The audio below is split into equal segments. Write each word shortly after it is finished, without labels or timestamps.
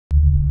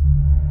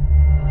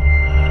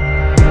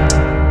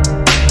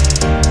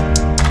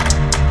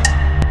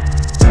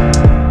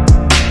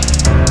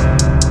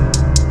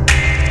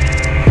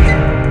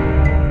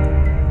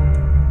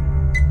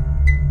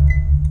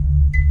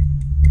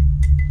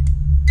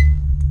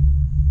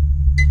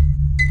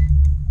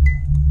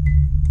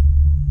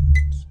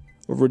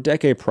Over a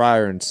decade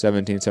prior, in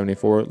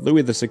 1774,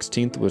 Louis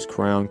XVI was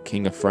crowned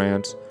King of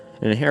France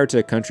and inherited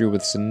a country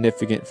with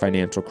significant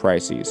financial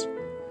crises,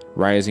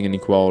 rising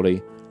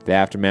inequality, the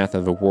aftermath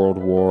of a world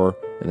war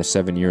and the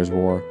 7 Years'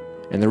 War,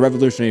 and the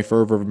revolutionary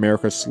fervor of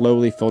America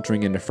slowly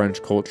filtering into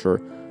French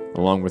culture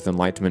along with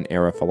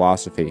Enlightenment-era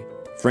philosophy.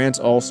 France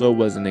also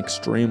was an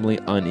extremely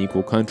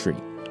unequal country,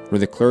 where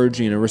the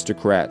clergy and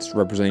aristocrats,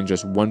 representing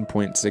just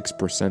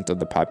 1.6% of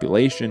the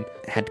population,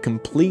 had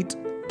complete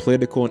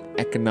political and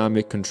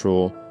economic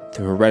control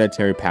through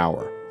hereditary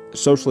power.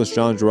 Socialist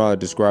Jean Girard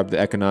described the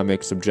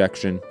economic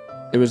subjection.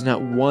 There was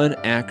not one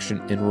action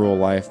in rural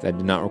life that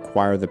did not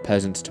require the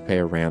peasants to pay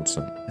a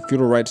ransom. The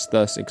feudal rights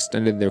thus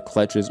extended their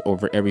clutches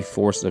over every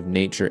force of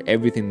nature,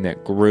 everything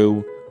that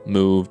grew,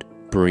 moved,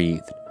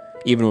 breathed,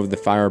 even over the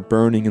fire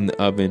burning in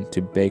the oven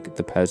to bake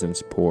the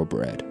peasants' poor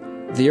bread.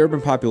 The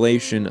urban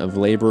population of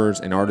laborers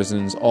and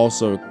artisans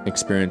also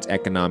experienced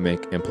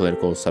economic and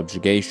political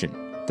subjugation.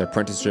 The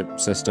apprenticeship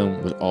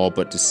system was all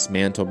but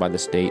dismantled by the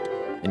state,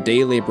 and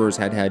day laborers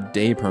had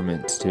day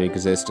permits to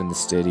exist in the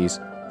cities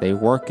they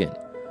work in.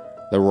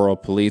 The rural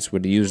police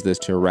would use this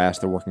to harass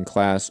the working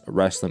class,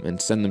 arrest them, and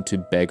send them to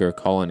beggar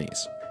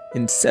colonies.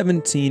 In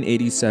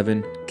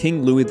 1787,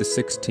 King Louis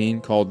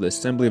XVI called the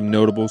Assembly of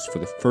Notables for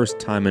the first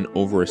time in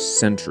over a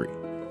century.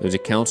 It was a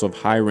council of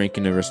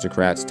high-ranking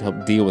aristocrats to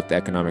help deal with the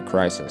economic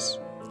crisis.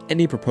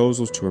 Any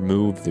proposals to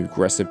remove the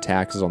regressive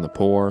taxes on the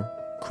poor,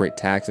 create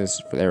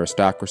taxes for the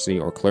aristocracy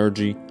or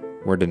clergy,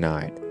 were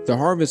denied. The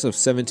harvest of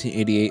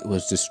 1788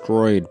 was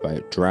destroyed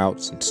by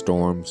droughts and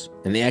storms,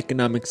 and the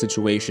economic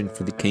situation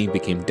for the king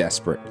became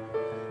desperate.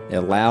 It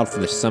allowed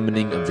for the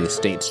summoning of the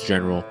Estates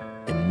General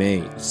in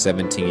May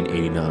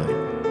 1789,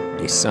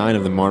 a sign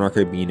of the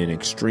monarchy being in an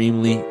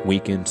extremely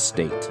weakened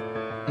state.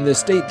 The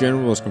Estate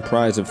General was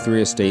comprised of 3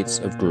 estates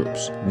of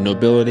groups: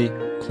 nobility,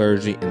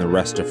 clergy, and the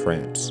rest of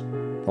France.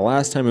 The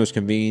last time it was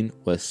convened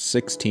was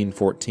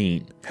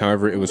 1614.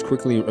 However, it was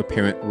quickly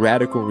apparent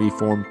radical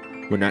reform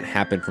would not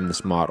happen from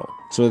this model.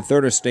 So the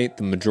Third Estate,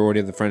 the majority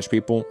of the French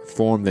people,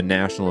 formed the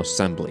National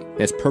Assembly.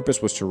 Its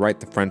purpose was to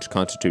write the French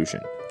Constitution.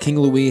 King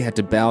Louis had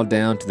to bow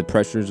down to the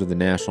pressures of the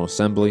National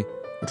Assembly,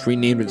 which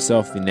renamed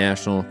itself the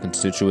National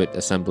Constituent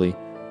Assembly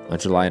on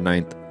July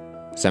 9,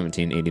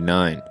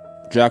 1789.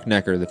 Jacques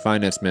Necker, the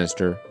finance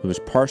minister, who was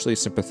partially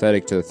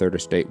sympathetic to the Third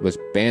Estate, was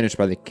banished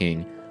by the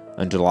king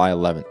on July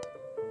 11th.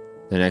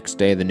 The next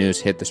day, the news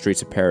hit the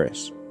streets of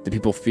Paris. The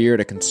people feared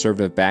a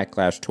conservative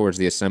backlash towards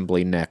the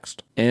assembly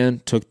next,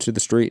 and took to the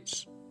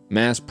streets.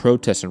 Mass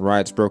protests and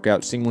riots broke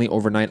out seemingly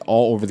overnight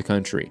all over the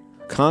country.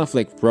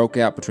 Conflict broke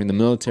out between the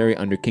military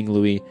under King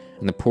Louis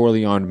and the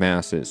poorly armed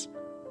masses.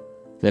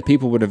 The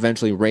people would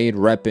eventually raid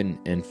weapon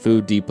and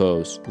food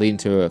depots, leading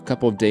to a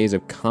couple of days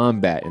of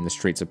combat in the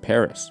streets of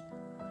Paris.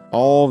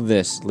 All of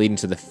this leading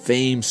to the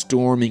famed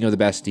storming of the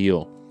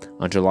Bastille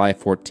on July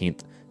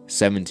 14th,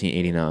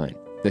 1789,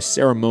 the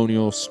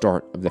ceremonial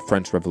start of the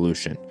French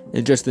Revolution.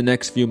 In just the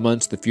next few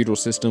months, the feudal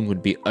system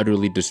would be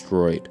utterly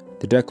destroyed.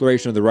 The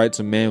Declaration of the Rights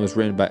of Man was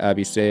written by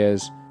Abbé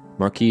Sieyès,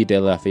 Marquis de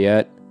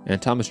Lafayette,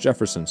 and Thomas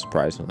Jefferson,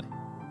 surprisingly.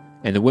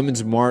 And the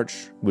Women's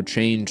March would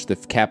change the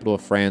capital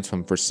of France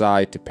from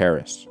Versailles to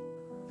Paris.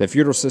 The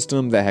feudal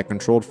system that had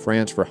controlled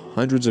France for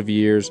hundreds of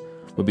years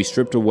would be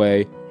stripped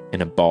away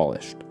and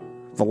abolished.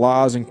 The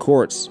laws and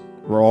courts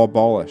were all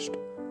abolished.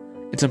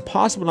 It's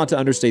impossible not to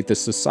understate the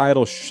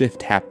societal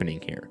shift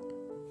happening here.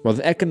 While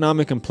the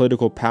economic and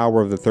political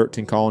power of the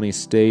 13 colonies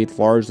stayed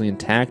largely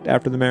intact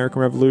after the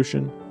American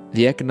Revolution,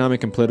 the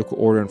economic and political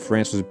order in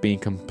France was being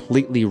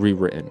completely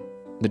rewritten.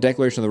 The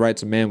Declaration of the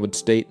Rights of Man would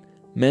state,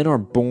 "Men are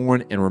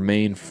born and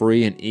remain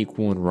free and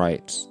equal in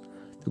rights.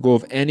 The goal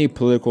of any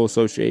political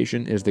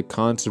association is the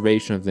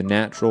conservation of the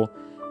natural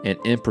and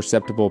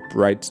imperceptible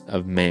rights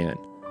of man.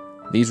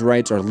 These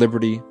rights are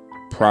liberty,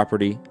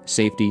 property,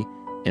 safety,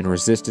 and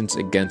resistance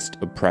against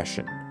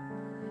oppression."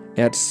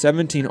 It had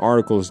 17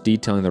 articles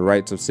detailing the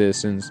rights of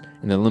citizens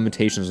and the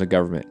limitations of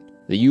government.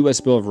 The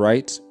U.S. Bill of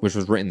Rights, which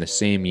was written the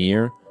same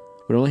year,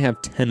 would only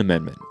have 10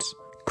 amendments.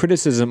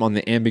 Criticism on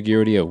the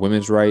ambiguity of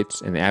women's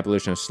rights and the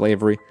abolition of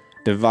slavery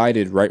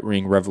divided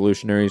right-wing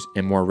revolutionaries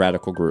and more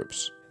radical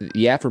groups.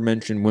 The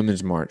aforementioned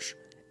Women's March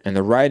and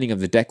the writing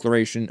of the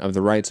Declaration of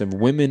the Rights of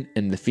Women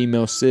and the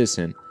Female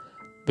Citizen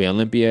by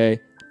Olympie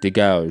de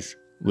Gouges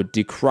would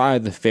decry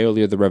the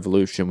failure of the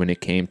revolution when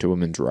it came to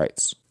women's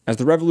rights. As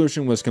the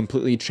revolution was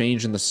completely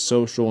changing the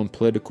social and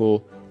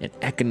political and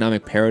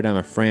economic paradigm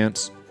of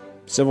France,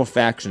 several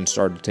factions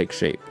started to take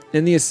shape.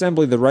 In the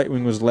assembly, the right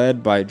wing was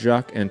led by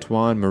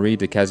Jacques-Antoine Marie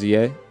de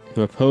Cazzier,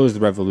 who opposed the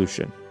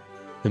revolution.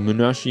 The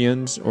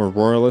Monarchians, or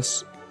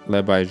Royalists,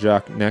 led by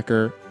Jacques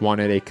Necker,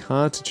 wanted a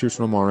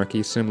constitutional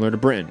monarchy similar to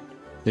Britain.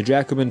 The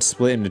Jacobins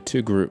split into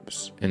 2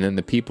 groups, and then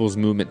the People's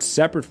Movement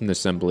separate from the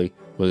assembly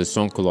was the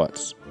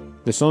Sans-Culottes.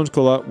 The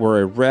Sans-Culottes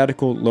were a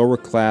radical,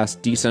 lower-class,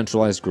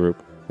 decentralized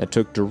group that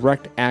took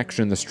direct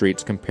action in the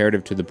streets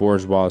comparative to the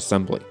bourgeois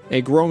assembly. A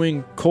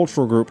growing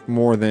cultural group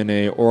more than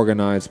an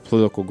organized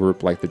political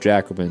group like the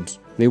Jacobins,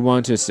 they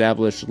wanted to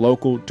establish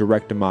local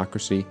direct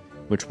democracy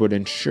which would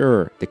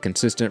ensure the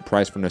consistent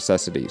price for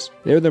necessities.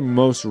 They were the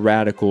most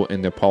radical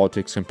in their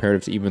politics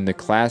compared to even the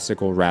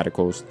classical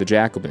radicals, the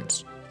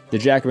Jacobins. The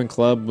Jacobin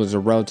Club was a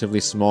relatively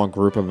small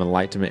group of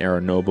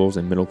Enlightenment-era nobles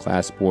and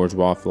middle-class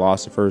bourgeois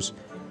philosophers.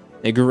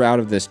 It grew out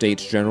of the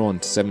States General in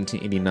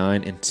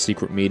 1789 in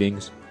secret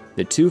meetings.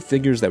 The two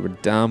figures that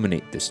would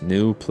dominate this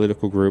new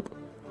political group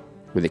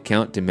were the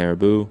Count de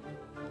Mirabeau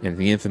and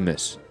the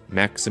infamous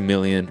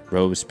Maximilien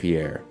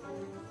Robespierre.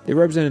 They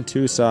represented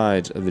two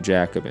sides of the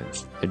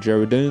Jacobins, the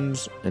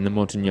Girondins and the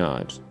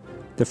Montagnards.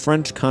 The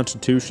French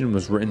Constitution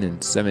was written in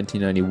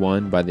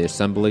 1791 by the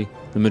Assembly,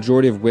 the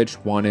majority of which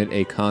wanted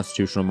a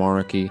constitutional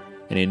monarchy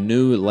and a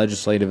new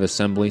legislative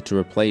assembly to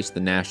replace the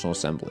National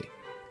Assembly.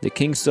 The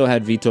king still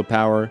had veto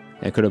power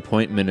and could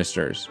appoint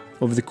ministers.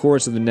 Over the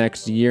course of the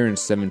next year in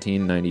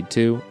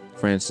 1792,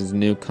 France's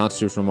new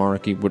constitutional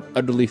monarchy would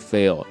utterly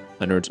fail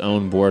under its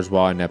own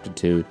bourgeois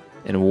ineptitude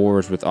and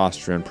wars with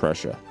Austria and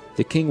Prussia.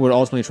 The king would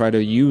ultimately try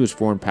to use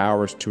foreign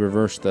powers to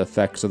reverse the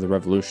effects of the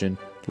revolution,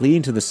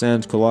 leading to the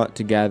sans-culottes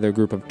to gather a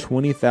group of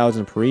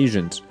 20,000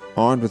 Parisians,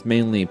 armed with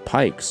mainly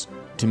pikes,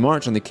 to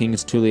march on the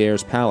king's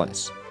Tuileries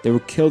palace. They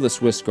would kill the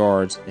Swiss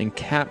guards and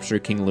capture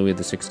King Louis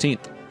XVI.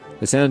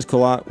 The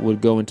sans-culottes would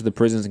go into the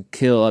prisons and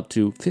kill up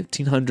to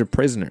 1,500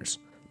 prisoners,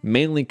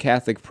 mainly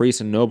Catholic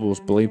priests and nobles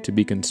believed to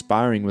be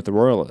conspiring with the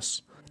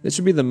royalists. This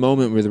would be the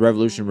moment where the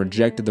revolution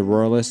rejected the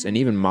royalists and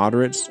even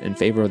moderates in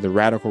favor of the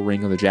radical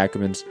ring of the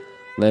Jacobins,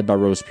 led by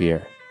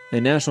Robespierre.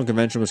 A national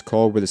convention was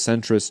called where the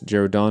centrist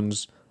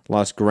Girondins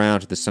lost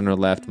ground to the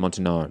center-left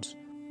Montagnards.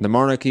 The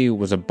monarchy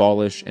was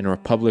abolished and a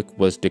republic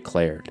was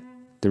declared.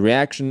 The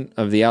reaction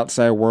of the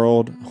outside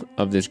world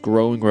of this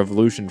growing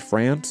revolution in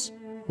France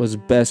was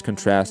best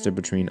contrasted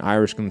between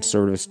Irish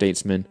conservative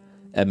statesman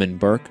Edmund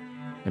Burke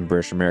and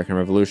British American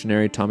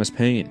revolutionary Thomas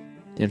Paine.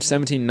 In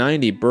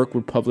 1790, Burke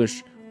would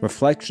publish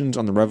Reflections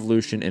on the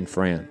Revolution in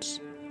France,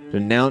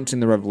 denouncing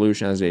the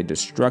revolution as a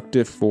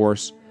destructive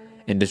force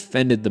and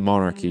defended the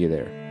monarchy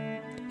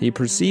there. He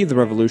perceived the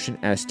revolution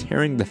as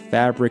tearing the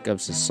fabric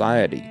of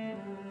society.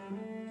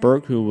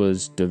 Burke, who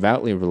was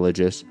devoutly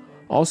religious,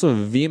 also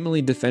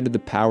vehemently defended the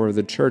power of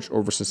the church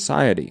over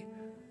society.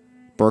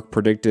 Burke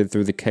predicted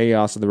through the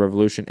chaos of the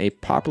revolution a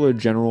popular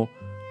general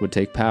would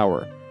take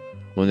power,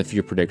 one of the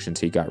few predictions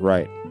he got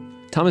right.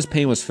 Thomas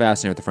Paine was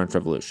fascinated with the French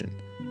Revolution,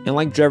 and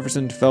like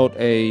Jefferson felt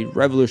a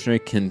revolutionary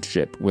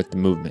kinship with the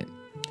movement.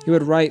 He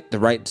would write The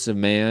Rights of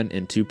Man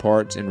in two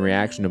parts in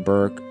reaction to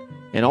Burke,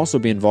 and also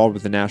be involved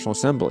with the National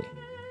Assembly.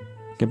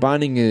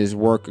 Combining his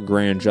work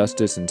Agrarian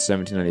Justice in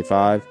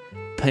 1795,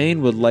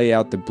 Paine would lay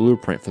out the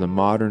blueprint for the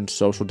modern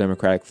social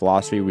democratic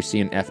philosophy we see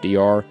in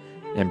FDR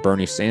and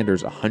Bernie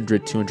Sanders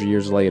 100-200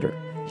 years later.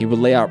 He would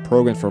lay out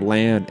programs for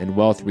land and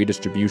wealth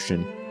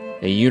redistribution,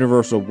 a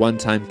universal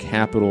one-time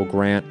capital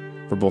grant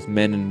for both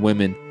men and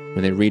women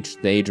when they reach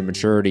the age of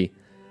maturity,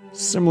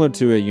 similar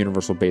to a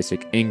universal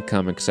basic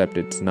income, except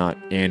it's not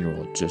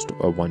annual, just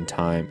a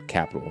one-time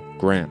capital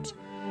grant.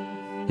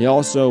 He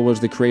also was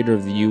the creator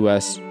of the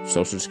U.S.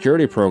 Social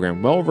Security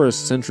program well over a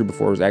century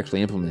before it was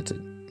actually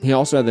implemented. He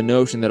also had the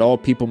notion that all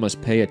people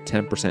must pay a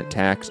 10%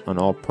 tax on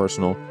all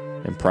personal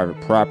and private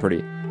property,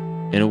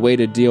 in a way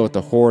to deal with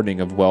the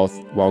hoarding of wealth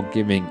while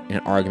giving an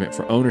argument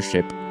for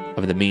ownership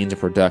of the means of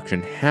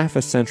production half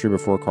a century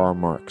before Karl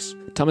Marx.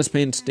 Thomas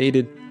Paine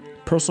stated,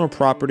 "Personal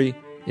property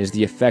is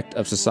the effect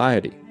of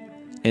society,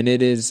 and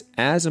it is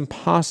as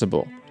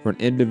impossible for an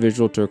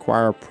individual to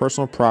acquire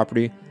personal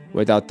property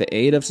without the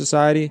aid of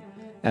society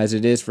as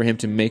it is for him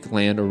to make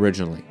land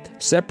originally.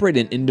 Separate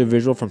an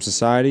individual from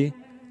society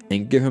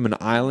and give him an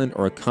island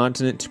or a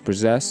continent to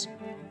possess,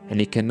 and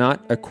he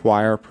cannot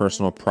acquire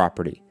personal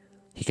property.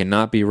 He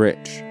cannot be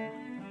rich.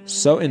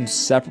 So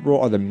inseparable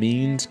are the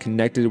means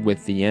connected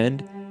with the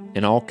end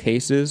in all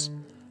cases,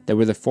 that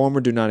where the former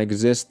do not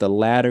exist, the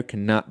latter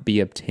cannot be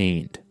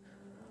obtained.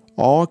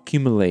 All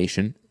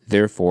accumulation,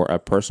 therefore,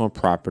 of personal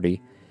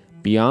property,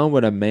 beyond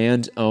what a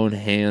man's own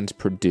hands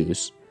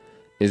produce,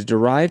 is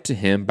derived to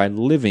him by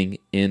living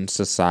in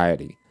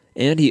society.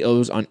 And he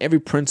owes on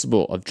every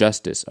principle of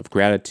justice, of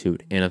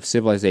gratitude, and of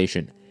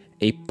civilization,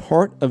 a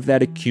part of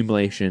that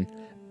accumulation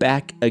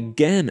back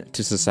again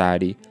to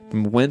society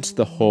from whence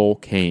the whole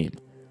came.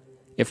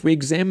 If we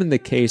examine the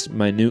case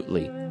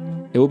minutely,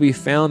 it will be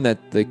found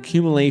that the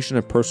accumulation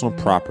of personal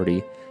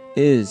property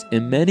is,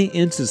 in many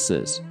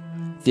instances,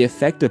 the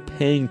effect of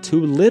paying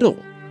too little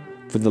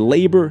for the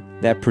labor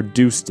that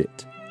produced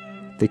it,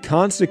 the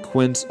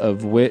consequence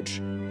of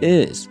which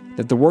is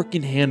that the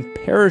working hand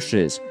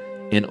perishes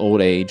in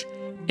old age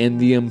and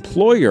the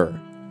employer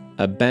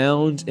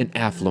abounds in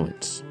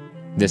affluence.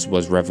 This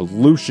was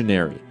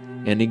revolutionary,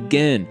 and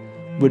again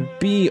would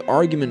be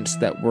arguments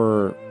that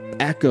were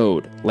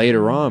echoed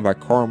later on by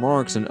Karl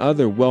Marx and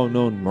other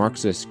well-known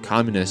Marxists,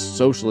 communists,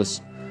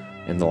 socialists,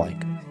 and the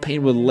like.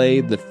 Paine would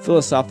lay the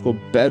philosophical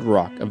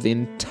bedrock of the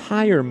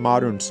entire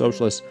modern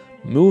socialist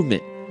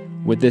movement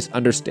with this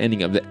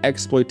understanding of the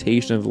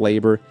exploitation of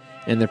labor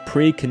and the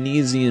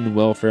pre-Keynesian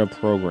welfare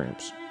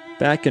programs.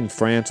 Back in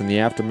France, in the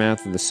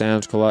aftermath of the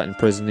sans-culotte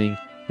imprisoning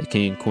the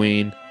king and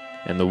queen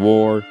and the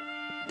war,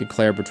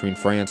 declared between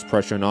France,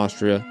 Prussia, and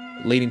Austria,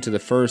 leading to the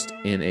first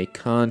in a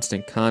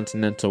constant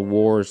continental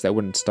wars that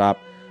wouldn't stop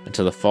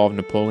until the fall of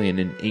Napoleon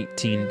in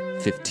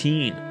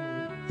 1815.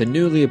 The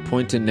newly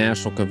appointed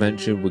National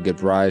Convention would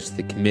give rise to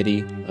the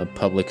Committee of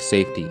Public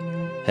Safety,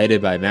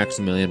 headed by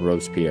Maximilien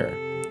Robespierre.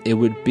 It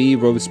would be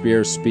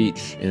Robespierre's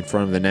speech in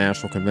front of the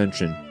National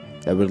Convention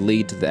that would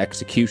lead to the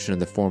execution of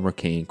the former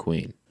king and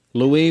queen.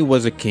 Louis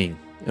was a king,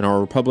 and our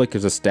republic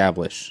is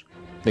established.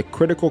 The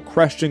critical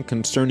question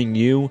concerning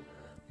you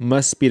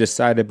must be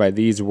decided by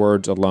these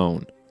words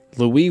alone.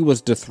 Louis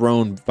was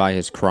dethroned by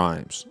his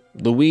crimes.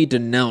 Louis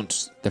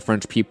denounced the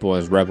French people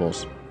as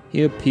rebels.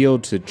 He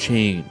appealed to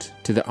change,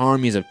 to the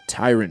armies of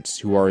tyrants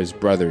who are his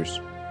brothers.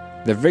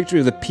 The victory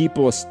of the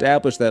people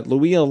established that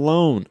Louis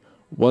alone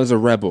was a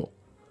rebel.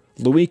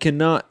 Louis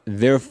cannot,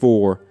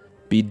 therefore,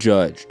 be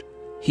judged.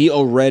 He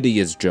already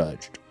is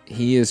judged.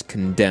 He is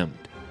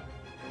condemned,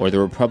 or the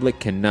republic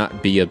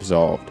cannot be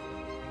absolved.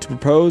 To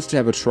propose to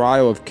have a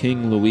trial of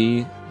King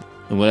Louis,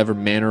 in whatever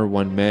manner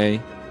one may,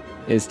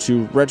 is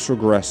to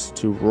retrogress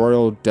to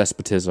royal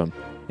despotism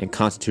and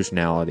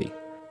constitutionality.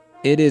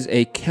 It is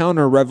a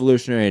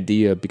counter-revolutionary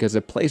idea because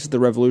it places the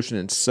revolution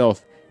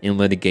itself in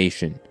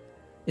litigation.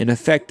 In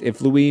effect,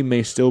 if Louis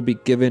may still be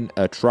given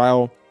a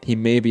trial, he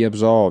may be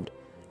absolved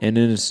and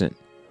innocent.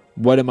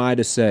 What am I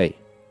to say?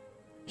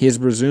 He is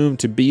presumed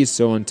to be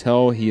so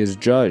until he is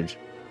judged.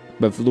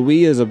 But if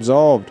Louis is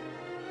absolved,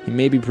 he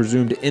may be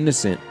presumed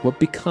innocent. What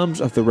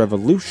becomes of the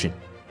revolution?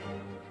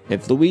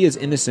 If Louis is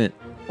innocent,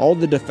 all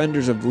the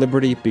defenders of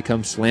liberty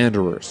become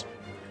slanderers.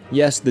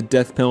 Yes, the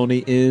death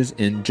penalty is,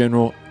 in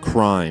general,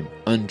 crime,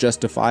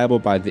 unjustifiable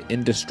by the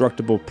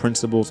indestructible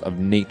principles of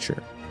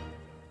nature,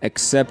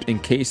 except in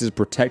cases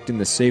protecting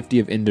the safety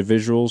of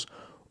individuals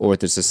or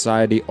the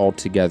society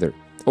altogether.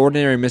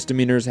 Ordinary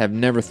misdemeanors have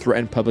never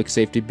threatened public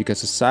safety because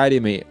society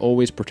may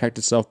always protect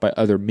itself by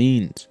other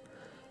means,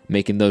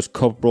 making those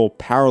culpable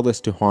powerless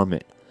to harm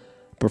it.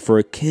 But for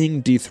a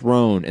king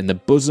dethroned in the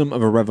bosom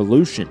of a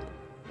revolution,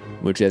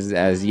 which is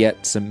as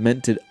yet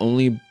cemented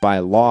only by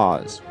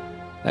laws,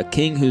 a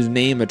king whose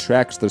name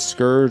attracts the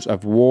scourge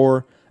of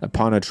war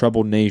upon a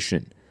troubled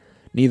nation,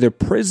 neither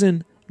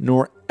prison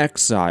nor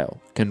exile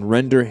can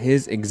render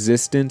his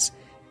existence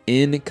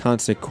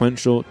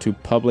inconsequential to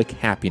public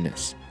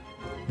happiness.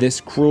 This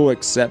cruel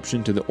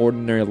exception to the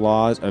ordinary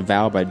laws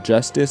avowed by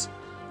justice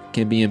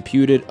can be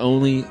imputed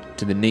only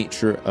to the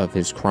nature of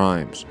his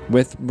crimes.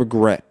 With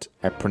regret,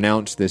 I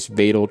pronounce this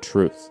fatal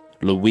truth.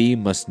 Louis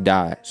must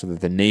die so that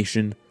the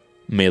nation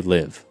may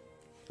live.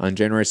 On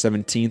January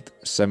 17th,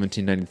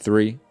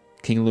 1793,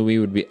 King Louis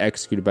would be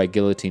executed by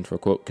guillotine for,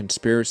 quote,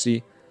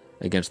 conspiracy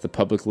against the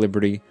public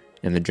liberty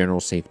and the general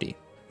safety.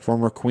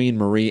 Former Queen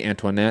Marie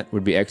Antoinette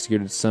would be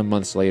executed some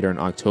months later in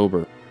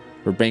October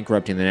for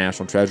bankrupting the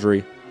national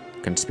treasury,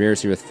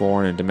 conspiracy with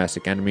foreign and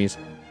domestic enemies,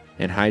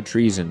 and high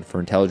treason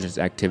for intelligence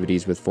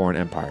activities with foreign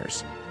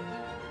empires.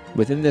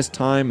 Within this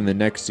time and the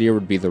next year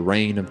would be the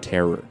Reign of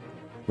Terror,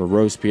 where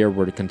Robespierre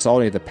would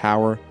consolidate the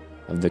power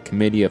of the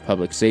Committee of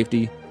Public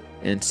Safety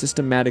and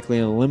systematically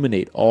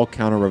eliminate all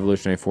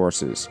counter-revolutionary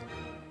forces.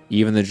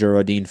 Even the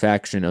Girondin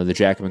faction of the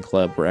Jacobin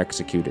Club were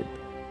executed.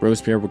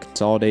 Robespierre would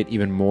consolidate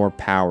even more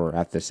power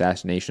after the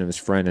assassination of his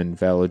friend and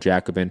fellow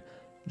Jacobin,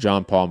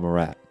 Jean-Paul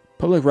Marat.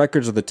 Public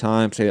records of the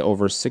time say that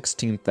over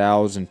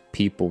 16,000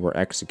 people were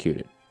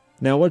executed.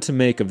 Now, what to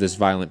make of this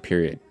violent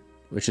period,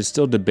 which is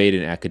still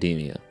debated in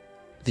academia?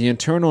 The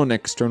internal and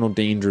external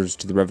dangers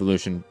to the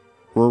revolution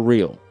were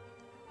real.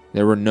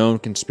 There were known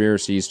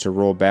conspiracies to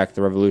roll back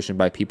the revolution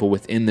by people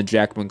within the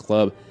Jacobin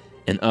Club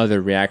and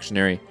other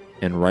reactionary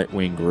and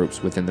right-wing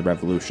groups within the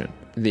revolution.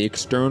 The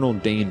external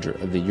danger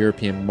of the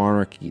European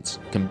monarchies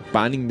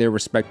combining their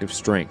respective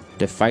strength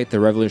to fight the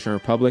Revolutionary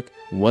Republic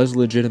was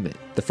legitimate.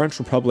 The French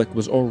Republic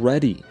was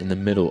already in the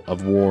middle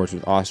of wars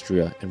with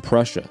Austria and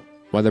Prussia,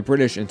 while the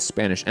British and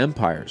Spanish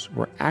empires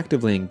were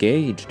actively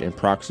engaged in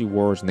proxy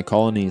wars in the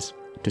colonies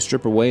to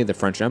strip away the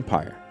French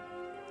Empire.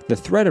 The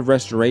threat of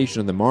restoration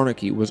of the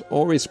monarchy was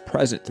always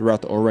present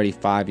throughout the already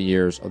 5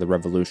 years of the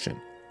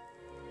Revolution.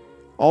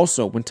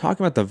 Also, when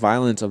talking about the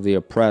violence of the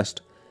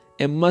oppressed,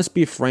 it must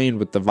be framed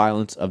with the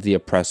violence of the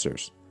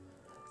oppressors.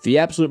 The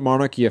absolute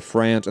monarchy of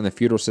France and the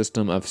feudal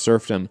system of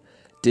serfdom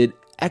did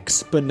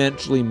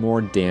exponentially more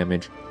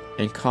damage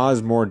and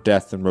caused more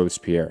death than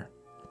Robespierre.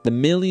 The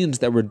millions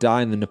that were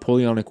dying in the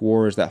Napoleonic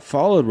Wars that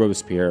followed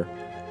Robespierre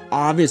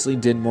obviously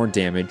did more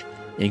damage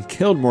and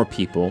killed more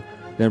people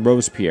than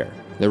Robespierre.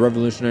 The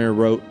revolutionary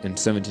wrote in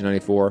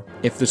 1794,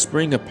 "If the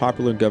spring of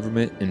popular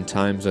government in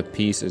times of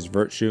peace is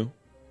virtue,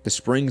 the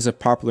springs of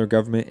popular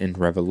government in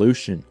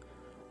revolution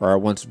are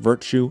at once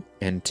virtue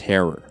and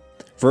terror.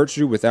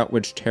 Virtue without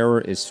which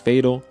terror is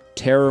fatal,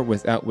 terror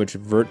without which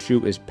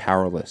virtue is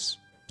powerless."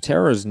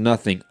 Terror is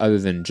nothing other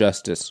than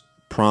justice,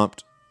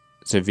 prompt,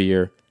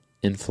 severe,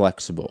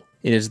 inflexible.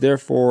 It is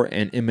therefore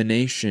an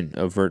emanation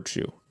of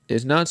virtue. It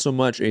is not so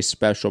much a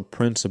special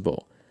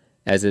principle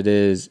as it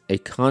is a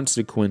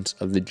consequence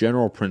of the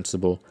general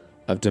principle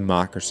of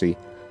democracy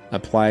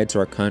applied to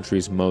our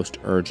country's most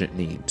urgent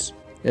needs.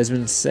 It has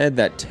been said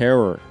that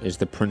terror is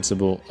the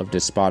principle of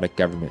despotic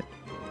government.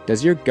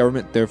 Does your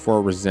government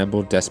therefore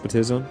resemble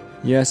despotism?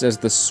 Yes, as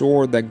the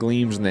sword that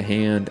gleams in the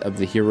hand of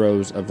the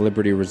heroes of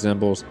liberty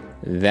resembles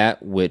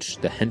that which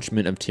the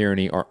henchmen of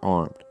tyranny are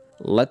armed.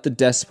 Let the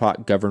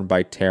despot govern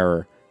by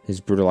terror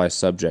his brutalized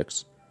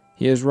subjects.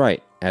 He is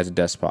right as a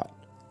despot.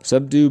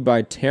 Subdue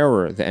by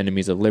terror the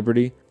enemies of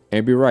liberty,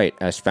 and be right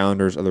as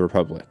founders of the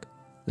republic.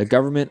 The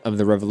government of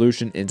the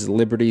revolution is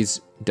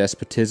liberty's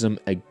despotism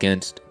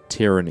against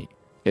tyranny.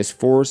 Is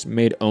force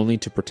made only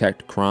to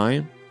protect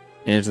crime?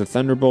 And is the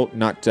thunderbolt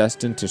not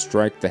destined to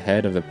strike the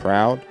head of the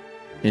proud?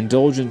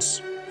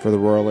 Indulgence for the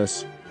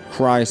royalists,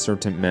 cry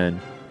certain men.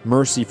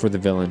 Mercy for the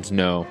villains,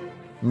 no.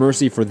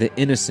 Mercy for the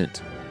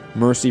innocent.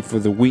 Mercy for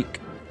the weak.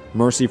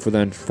 Mercy for the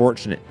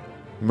unfortunate.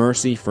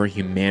 Mercy for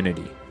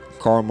humanity.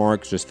 Karl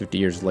Marx, just 50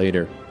 years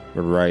later,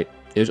 would write,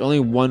 "There is only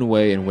one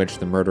way in which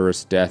the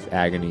murderous death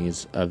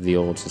agonies of the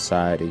old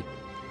society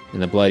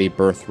and the bloody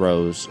birth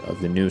throes of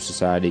the new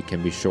society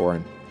can be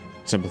shortened,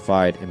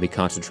 simplified, and be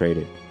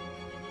concentrated.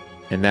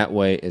 And that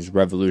way is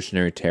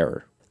revolutionary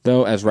terror."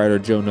 Though, as writer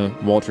Jonah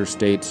Walter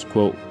states,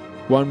 quote,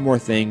 "One more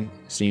thing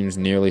seems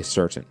nearly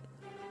certain.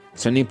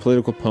 Sending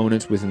political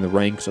opponents within the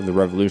ranks of the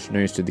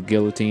revolutionaries to the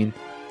guillotine,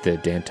 the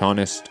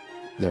Dantonists,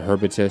 the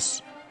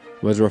Herbatists,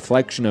 was a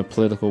reflection of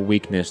political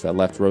weakness that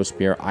left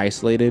Robespierre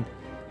isolated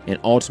and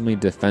ultimately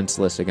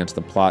defenseless against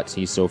the plots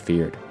he so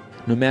feared.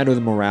 No matter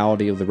the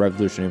morality of the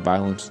revolutionary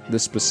violence,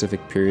 this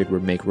specific period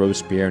would make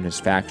Robespierre and his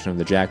faction of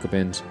the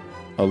Jacobins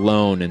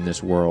alone in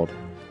this world,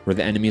 where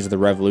the enemies of the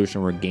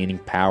revolution were gaining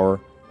power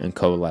and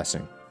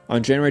coalescing."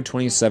 On January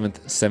 27,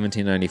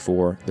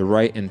 1794, the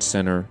right and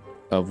center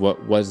of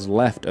what was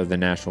left of the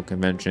National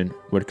Convention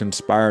would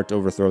conspire to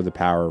overthrow the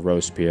power of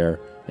Robespierre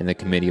and the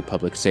Committee of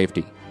Public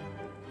Safety.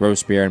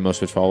 Robespierre and most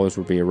of his followers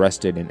would be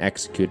arrested and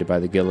executed by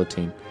the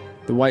guillotine.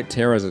 The White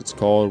Terror, as it's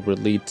called, would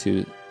lead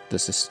to the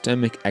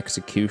systemic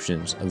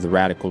executions of the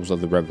radicals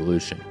of the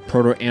revolution.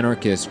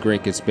 Proto-anarchist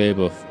Gracchus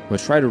Babeuf would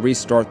try to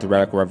restart the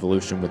radical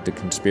revolution with the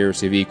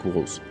conspiracy of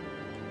equals,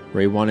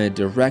 where he wanted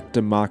direct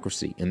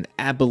democracy and the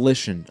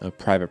abolition of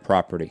private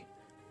property.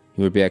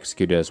 He would be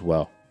executed as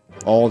well.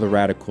 All the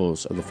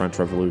radicals of the French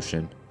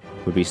Revolution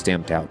would be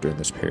stamped out during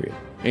this period.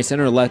 A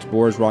center-left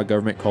bourgeois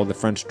government called the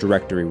French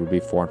Directory would be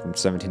formed from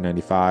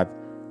 1795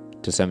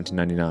 to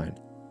 1799.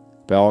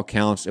 By all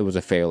accounts, it was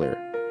a failure,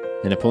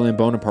 and Napoleon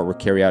Bonaparte would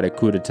carry out a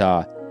coup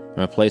d'etat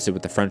and replace it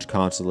with the French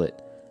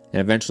consulate,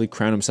 and eventually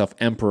crown himself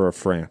Emperor of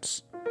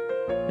France.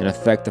 In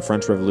effect, the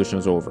French Revolution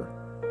was over,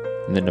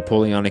 and the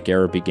Napoleonic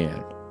era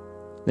began.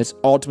 This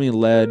ultimately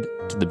led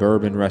to the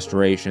Bourbon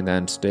Restoration that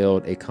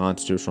instilled a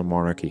constitutional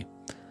monarchy.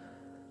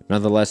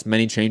 Nonetheless,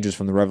 many changes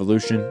from the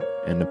Revolution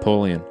and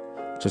Napoleon,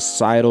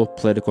 societal,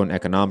 political, and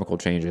economical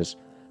changes,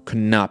 could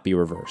not be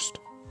reversed.